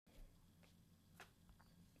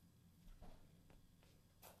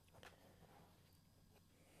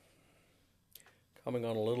coming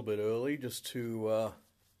on a little bit early just to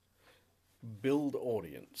build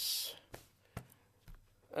audience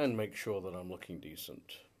and make sure that I'm looking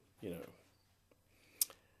decent, you know.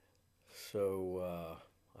 So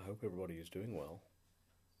I hope everybody is doing well.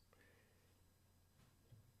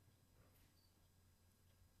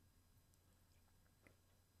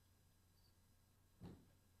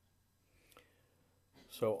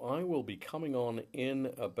 So I will be coming on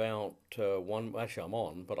in about actually I'm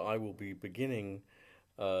on, but I will be beginning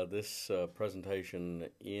this presentation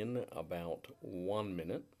in about 1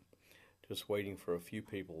 minute. Just waiting for a few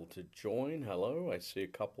people to join. Hello, I see a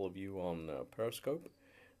couple of you on Periscope.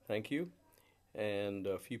 Thank you. And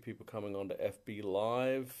a few people coming on to FB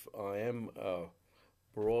Live. I am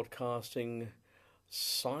broadcasting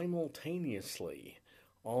simultaneously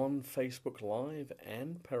on Facebook Live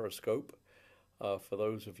and Periscope. For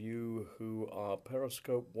those of you who are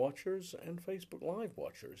Periscope watchers and Facebook Live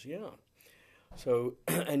watchers, yeah. So,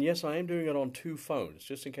 and yes, I am doing it on two phones,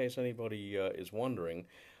 just in case anybody is wondering.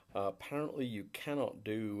 Apparently, you cannot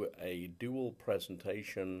do a dual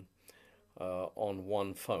presentation on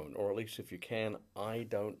one phone, or at least if you can, I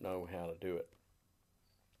don't know how to do it.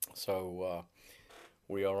 So,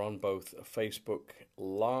 we are on both Facebook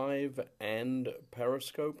Live and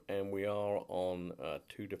Periscope, and we are on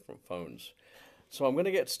two different phones. So I'm going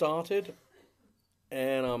to get started,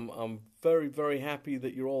 and I'm very, very happy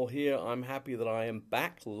that you're all here. I'm happy that I am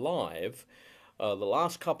back live. The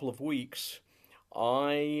last couple of weeks,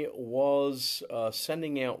 I was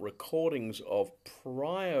sending out recordings of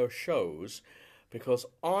prior shows because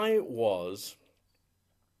I was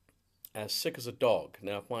as sick as a dog.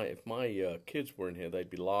 Now, if my kids were in here, they'd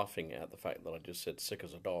be laughing at the fact that I just said sick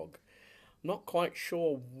as a dog. Not quite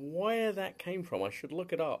sure where that came from. I should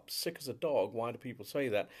look it up. Sick as a dog. Why do people say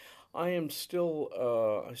that? I still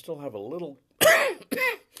have a little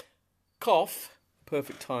cough.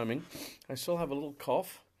 Perfect timing. I still have a little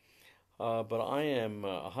cough, but I am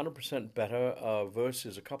 100% better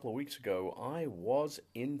versus a couple of weeks ago. I was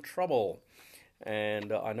in trouble,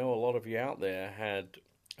 and I know a lot of you out there had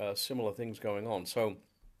similar things going on. So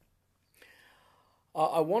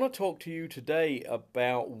I want to talk to you today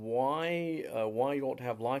about why you ought to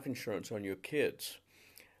have life insurance on your kids,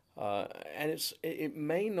 and it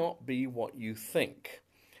may not be what you think,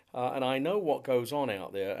 and I know what goes on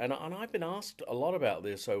out there, and I've been asked a lot about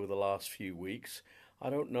this over the last few weeks. I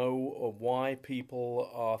don't know why people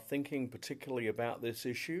are thinking particularly about this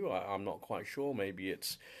issue. I'm not quite sure. Maybe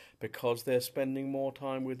it's because they're spending more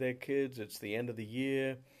time with their kids. It's the end of the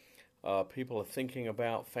year. People are thinking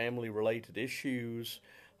about family-related issues.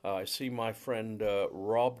 I see my friend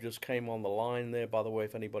Rob just came on the line there. By the way,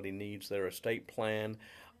 if anybody needs their estate plan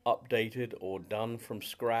updated or done from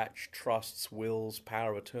scratch, trusts, wills,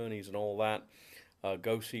 power of attorneys, and all that,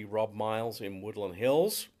 go see Rob Miles in Woodland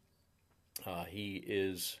Hills. He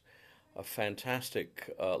is a fantastic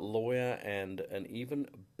lawyer and an even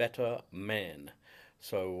better man.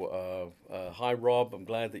 So, hi, Rob. I'm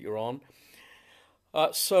glad that you're on.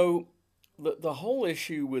 So the whole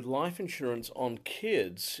issue with life insurance on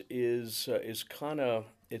kids is kind of,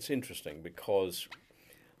 it's interesting because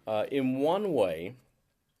in one way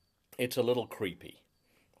it's a little creepy.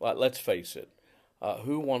 Like, let's face it,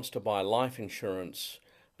 who wants to buy life insurance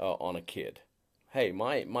on a kid? Hey,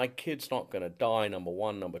 my kid's not going to die, number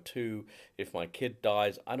one. Number two, if my kid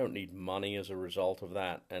dies, I don't need money as a result of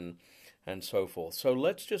that, and so forth. So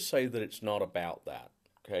let's just say that it's not about that.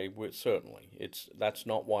 Okay, certainly, that's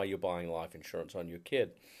not why you're buying life insurance on your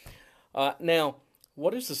kid. Now,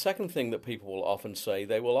 what is the second thing that people will often say?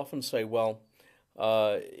 They will often say, well,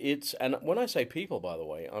 and when I say people, by the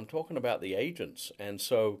way, I'm talking about the agents. And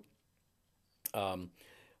so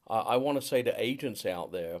I want to say to agents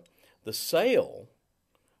out there, the sale,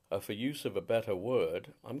 for use of a better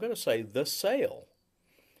word, I'm going to say the sale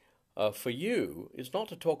for you is not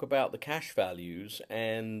to talk about the cash values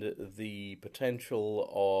and the potential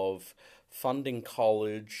of funding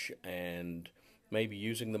college and maybe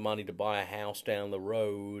using the money to buy a house down the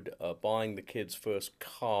road, buying the kid's first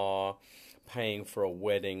car, paying for a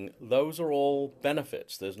wedding. Those are all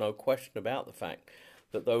benefits. There's no question about the fact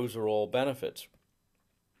that those are all benefits.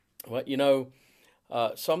 But, you know,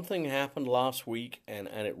 something happened last week, and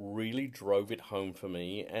it really drove it home for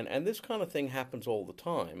me. And this kind of thing happens all the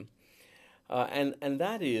time. And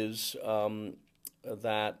that is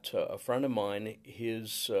that a friend of mine,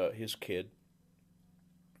 his kid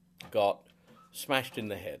got smashed in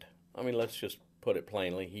the head. I mean, let's just put it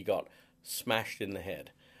plainly. He got smashed in the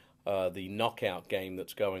head. The knockout game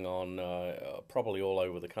that's going on probably all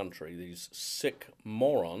over the country. These sick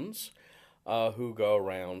morons who go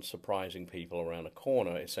around surprising people around a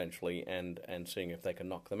corner, essentially, and seeing if they can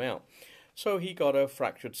knock them out. So he got a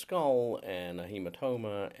fractured skull and a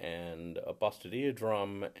hematoma and a busted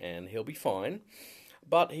eardrum, and he'll be fine.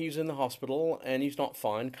 But he's in the hospital, and he's not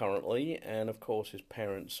fine currently, and of course his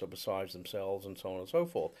parents are beside themselves, and so on and so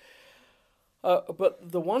forth.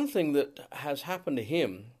 But the one thing that has happened to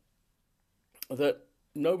him that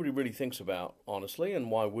nobody really thinks about, honestly, and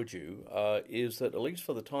why would you, is that at least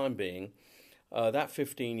for the time being, that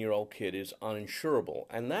 15-year-old kid is uninsurable.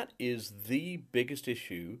 And that is the biggest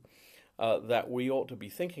issue that we ought to be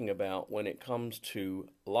thinking about when it comes to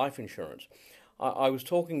life insurance. I was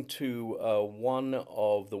talking to one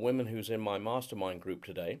of the women who's in my mastermind group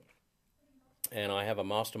today, and I have a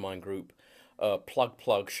mastermind group,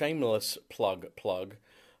 shameless plug,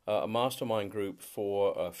 a mastermind group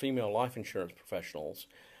for female life insurance professionals.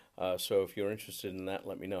 So if you're interested in that,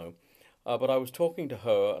 let me know. But I was talking to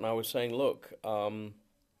her, and I was saying, look,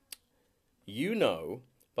 you know,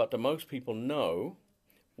 but do most people know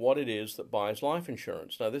what it is that buys life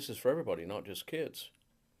insurance? Now, this is for everybody, not just kids.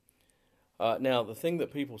 Now, the thing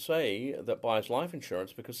that people say that buys life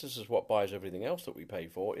insurance, because this is what buys everything else that we pay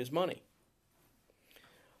for, is money.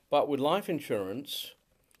 But with life insurance,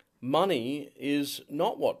 money is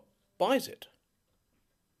not what buys it.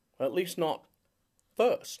 At least not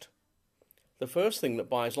first. The first thing that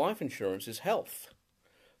buys life insurance is health.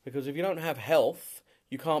 Because if you don't have health,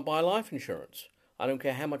 you can't buy life insurance. I don't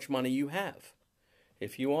care how much money you have.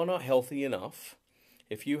 If you are not healthy enough,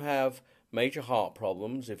 if you have major heart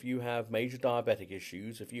problems, if you have major diabetic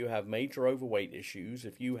issues, if you have major overweight issues,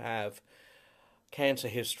 if you have cancer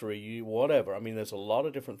history, whatever. I mean, there's a lot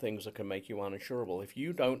of different things that can make you uninsurable. If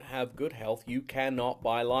you don't have good health, you cannot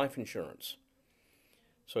buy life insurance.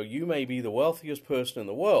 So you may be the wealthiest person in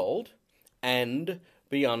the world and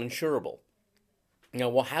be uninsurable. Now,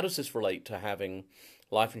 well, how does this relate to having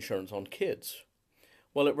life insurance on kids?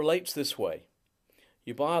 Well, it relates this way.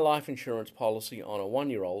 You buy a life insurance policy on a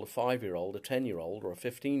 1-year-old, a 5-year-old, a 10-year-old, or a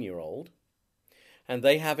 15-year-old, and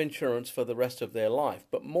they have insurance for the rest of their life.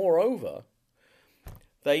 But moreover,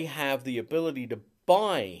 they have the ability to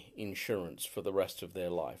buy insurance for the rest of their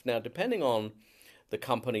life. Now, depending on the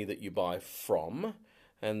company that you buy from,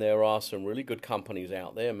 and there are some really good companies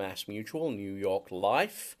out there, Mass Mutual, New York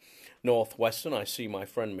Life, Northwestern. I see my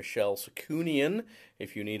friend Michelle Sakunian,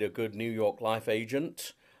 if you need a good New York Life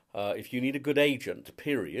agent. If you need a good agent,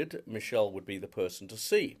 period, Michelle would be the person to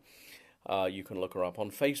see. You can look her up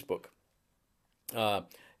on Facebook.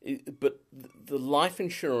 But the life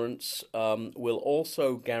insurance will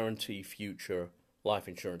also guarantee future life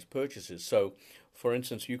insurance purchases. So, for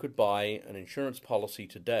instance, you could buy an insurance policy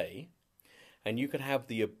today, and you could have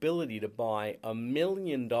the ability to buy $1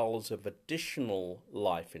 million of additional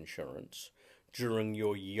life insurance during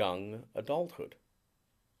your young adulthood.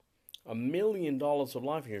 $1 million of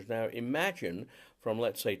life insurance. Now imagine from,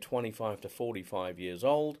 let's say, 25 to 45 years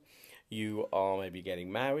old, you are maybe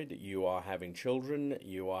getting married, you are having children,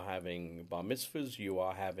 you are having bar mitzvahs, you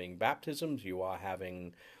are having baptisms, you are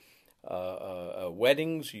having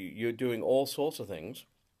weddings, you're doing all sorts of things,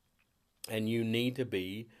 and you need to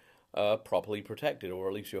be properly protected, or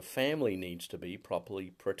at least your family needs to be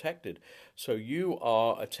properly protected. So you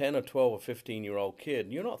are a 10 or 12 or 15-year-old kid,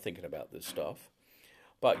 and you're not thinking about this stuff.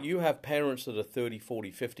 But you have parents that are 30,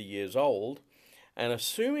 40, 50 years old, and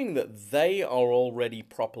assuming that they are already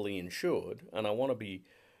properly insured, and I want to be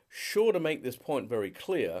sure to make this point very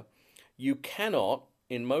clear, you cannot,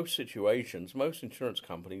 in most situations, most insurance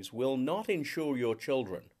companies will not insure your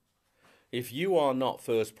children if you are not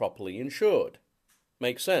first properly insured.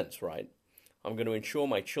 Makes sense, right? I'm going to insure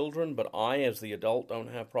my children, but I, as the adult,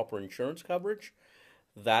 don't have proper insurance coverage.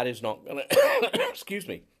 That is not going to, excuse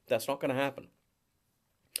me, that's not going to happen.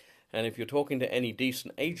 And if you're talking to any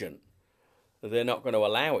decent agent, they're not going to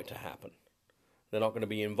allow it to happen. They're not going to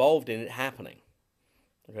be involved in it happening.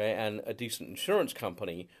 Okay, and a decent insurance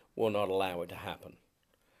company will not allow it to happen.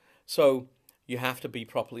 So you have to be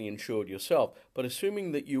properly insured yourself. But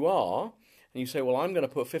assuming that you are, and you say, well, I'm going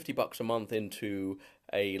to put $50 a month into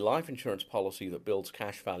a life insurance policy that builds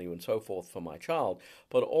cash value and so forth for my child,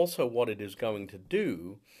 but also what it is going to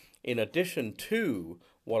do, in addition to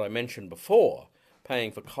what I mentioned before,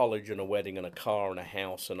 paying for college and a wedding and a car and a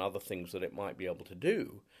house and other things that it might be able to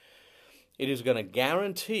do, it is going to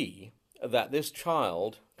guarantee that this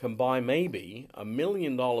child can buy maybe $1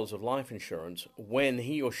 million of life insurance when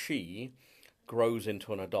he or she grows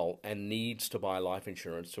into an adult and needs to buy life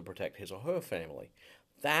insurance to protect his or her family.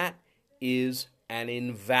 That is an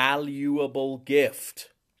invaluable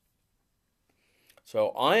gift.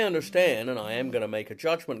 So I understand, and I am going to make a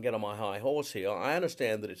judgment, get on my high horse here. I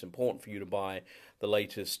understand that it's important for you to buy the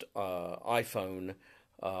latest iPhone,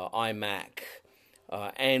 iMac,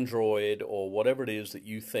 Android, or whatever it is that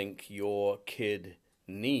you think your kid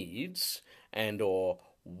needs and or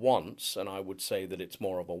wants. And I would say that it's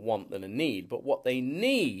more of a want than a need. But what they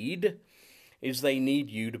need is they need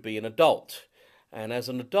you to be an adult. And as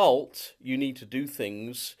an adult, you need to do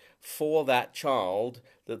things for that child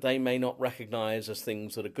that they may not recognize as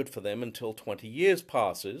things that are good for them until 20 years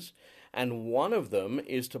passes. And one of them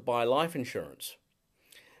is to buy life insurance.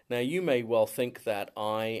 Now, you may well think that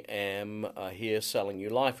I am here selling you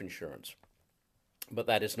life insurance, but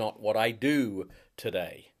that is not what I do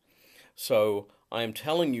today. So I am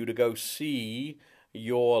telling you to go see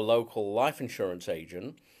your local life insurance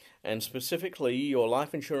agent, and specifically your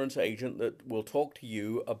life insurance agent that will talk to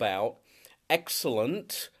you about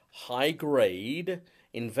excellent, high-grade,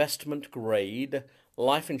 investment-grade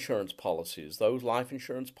life insurance policies. Those life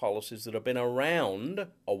insurance policies that have been around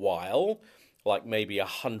a while, like maybe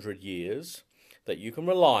 100 years, that you can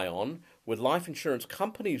rely on, with life insurance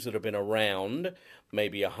companies that have been around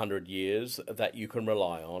maybe 100 years that you can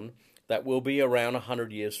rely on, that will be around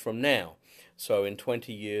 100 years from now. So in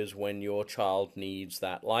 20 years, when your child needs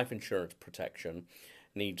that life insurance protection,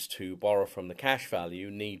 needs to borrow from the cash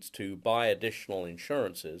value, needs to buy additional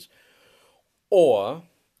insurances, or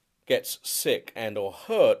gets sick and or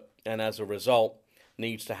hurt, and as a result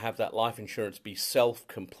needs to have that life insurance be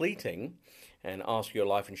self-completing, and ask your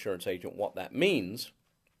life insurance agent what that means,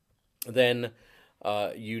 then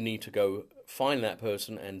you need to go find that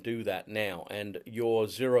person and do that now. And your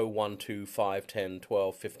 0, 1, 2, 5, 10,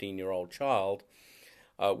 12, 15-year-old child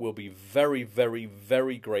will be very, very,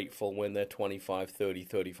 very grateful when they're 25, 30,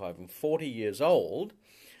 35, and 40 years old,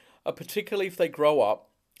 particularly if they grow up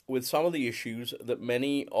with some of the issues that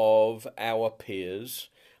many of our peers,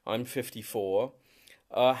 I'm 54,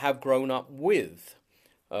 have grown up with.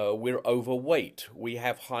 We're overweight, we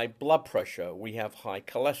have high blood pressure, we have high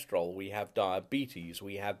cholesterol, we have diabetes,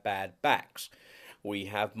 we have bad backs, we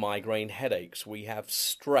have migraine headaches, we have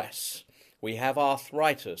stress, we have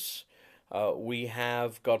arthritis, we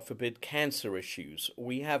have, God forbid, cancer issues.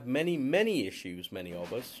 We have many, many issues, many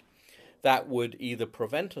of us, that would either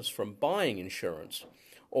prevent us from buying insurance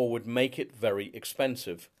or would make it very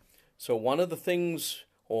expensive. So one of the things,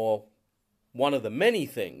 or one of the many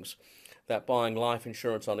things, that buying life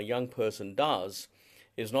insurance on a young person does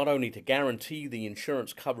is not only to guarantee the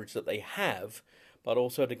insurance coverage that they have, but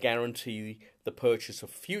also to guarantee the purchase of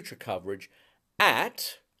future coverage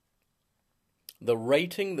at the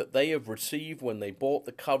rating that they have received when they bought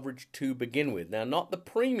the coverage to begin with. Now, not the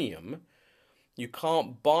premium. You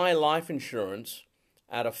can't buy life insurance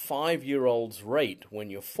at a 5-year-old's rate when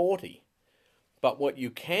you're 40. But what you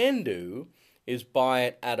can do is buy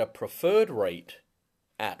it at a preferred rate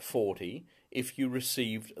at 40 if you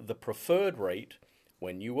received the preferred rate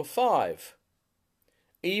when you were 5.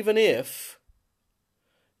 Even if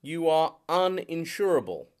you are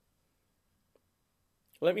uninsurable.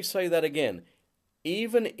 Let me say that again.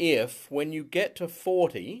 Even if when you get to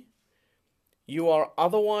 40, you are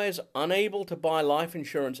otherwise unable to buy life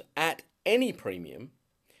insurance at any premium,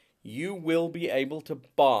 you will be able to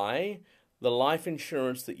buy the life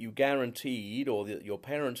insurance that you guaranteed or that your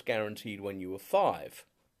parents guaranteed when you were 5.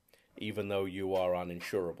 Even though you are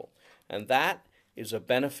uninsurable. And that is a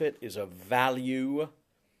benefit, is a value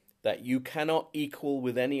that you cannot equal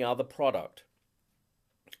with any other product.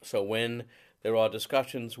 So when there are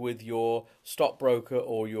discussions with your stockbroker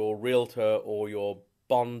or your realtor or your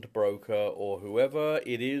bond broker or whoever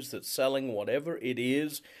it is that's selling whatever it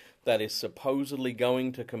is that is supposedly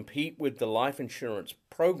going to compete with the life insurance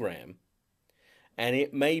program, and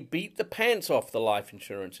it may beat the pants off the life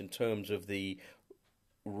insurance in terms of the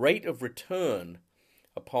rate of return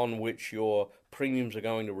upon which your premiums are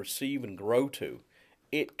going to receive and grow to.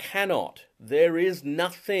 It cannot. There is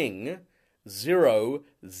nothing, zero,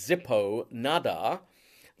 zippo, nada,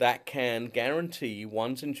 that can guarantee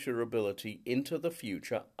one's insurability into the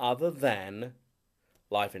future other than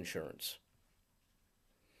life insurance.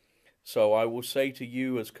 So I will say to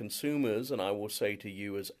you as consumers, and I will say to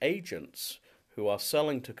you as agents who are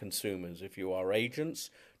selling to consumers, if you are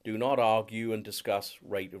agents, do not argue and discuss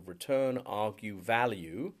rate of return, argue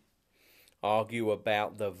value, argue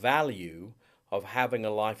about the value of having a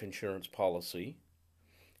life insurance policy,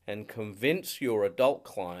 and convince your adult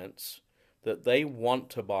clients that they want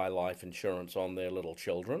to buy life insurance on their little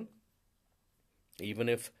children, even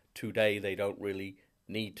if today they don't really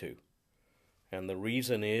need to. And the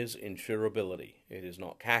reason is insurability. It is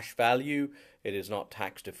not cash value, it is not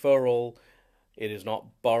tax deferral, it is not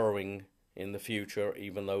borrowing in the future,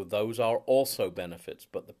 even though those are also benefits.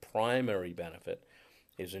 But the primary benefit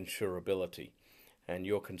is insurability. And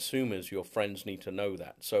your consumers, your friends need to know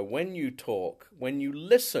that. So when you talk, when you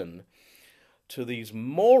listen to these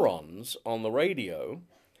morons on the radio,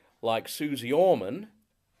 like Susie Orman,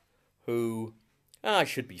 who, I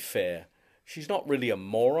should be fair, she's not really a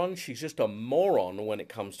moron, she's just a moron when it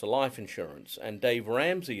comes to life insurance. And Dave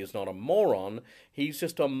Ramsey is not a moron, he's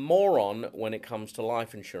just a moron when it comes to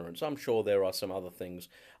life insurance. I'm sure there are some other things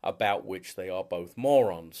about which they are both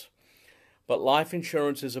morons. But life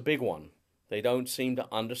insurance is a big one. They don't seem to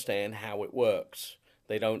understand how it works.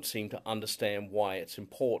 They don't seem to understand why it's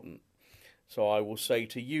important. So I will say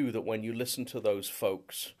to you that when you listen to those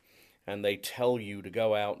folks and they tell you to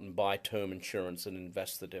go out and buy term insurance and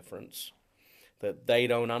invest the difference, that they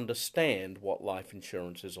don't understand what life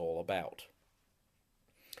insurance is all about.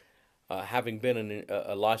 Having been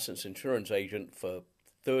a licensed insurance agent for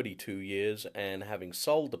 32 years and having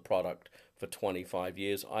sold the product for 25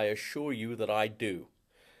 years, I assure you that I do.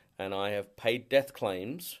 And I have paid death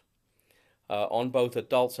claims on both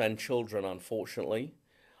adults and children, unfortunately.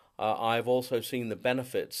 I've also seen the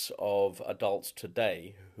benefits of adults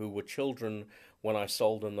today who were children when I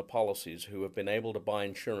sold them the policies, who have been able to buy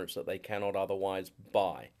insurance that they cannot otherwise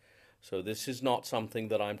buy. So this is not something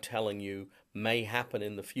that I'm telling you may happen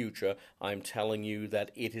in the future. I'm telling you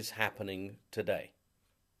that it is happening today.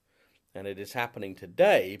 And it is happening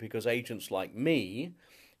today because agents like me,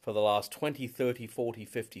 for the last 20, 30, 40,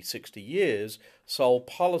 50, 60 years, sold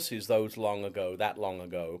policies that long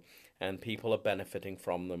ago, and people are benefiting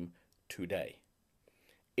from them today.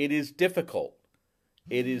 It is difficult.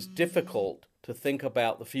 It is difficult to think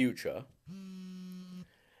about the future,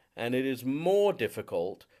 and it is more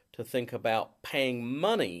difficult to think about paying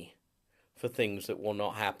money for things that will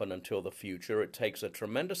not happen until the future. It takes a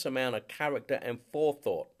tremendous amount of character and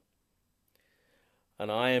forethought.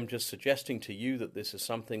 And I am just suggesting to you that this is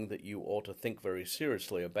something that you ought to think very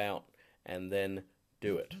seriously about and then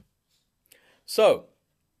do it. So,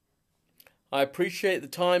 I appreciate the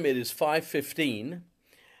time. It is 5:15,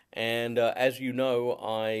 and as you know,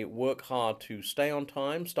 I work hard to stay on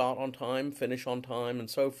time, start on time, finish on time, and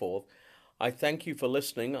so forth. I thank you for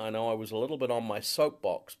listening. I know I was a little bit on my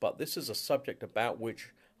soapbox, but this is a subject about which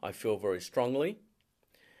I feel very strongly,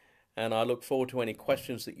 and I look forward to any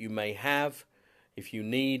questions that you may have. If you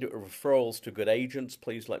need referrals to good agents,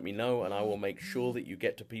 please let me know, and I will make sure that you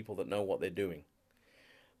get to people that know what they're doing.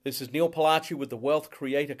 This is Neil Palacci with the Wealth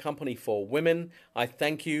Creator Company for Women. I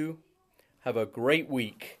thank you. Have a great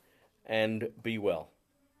week, and be well.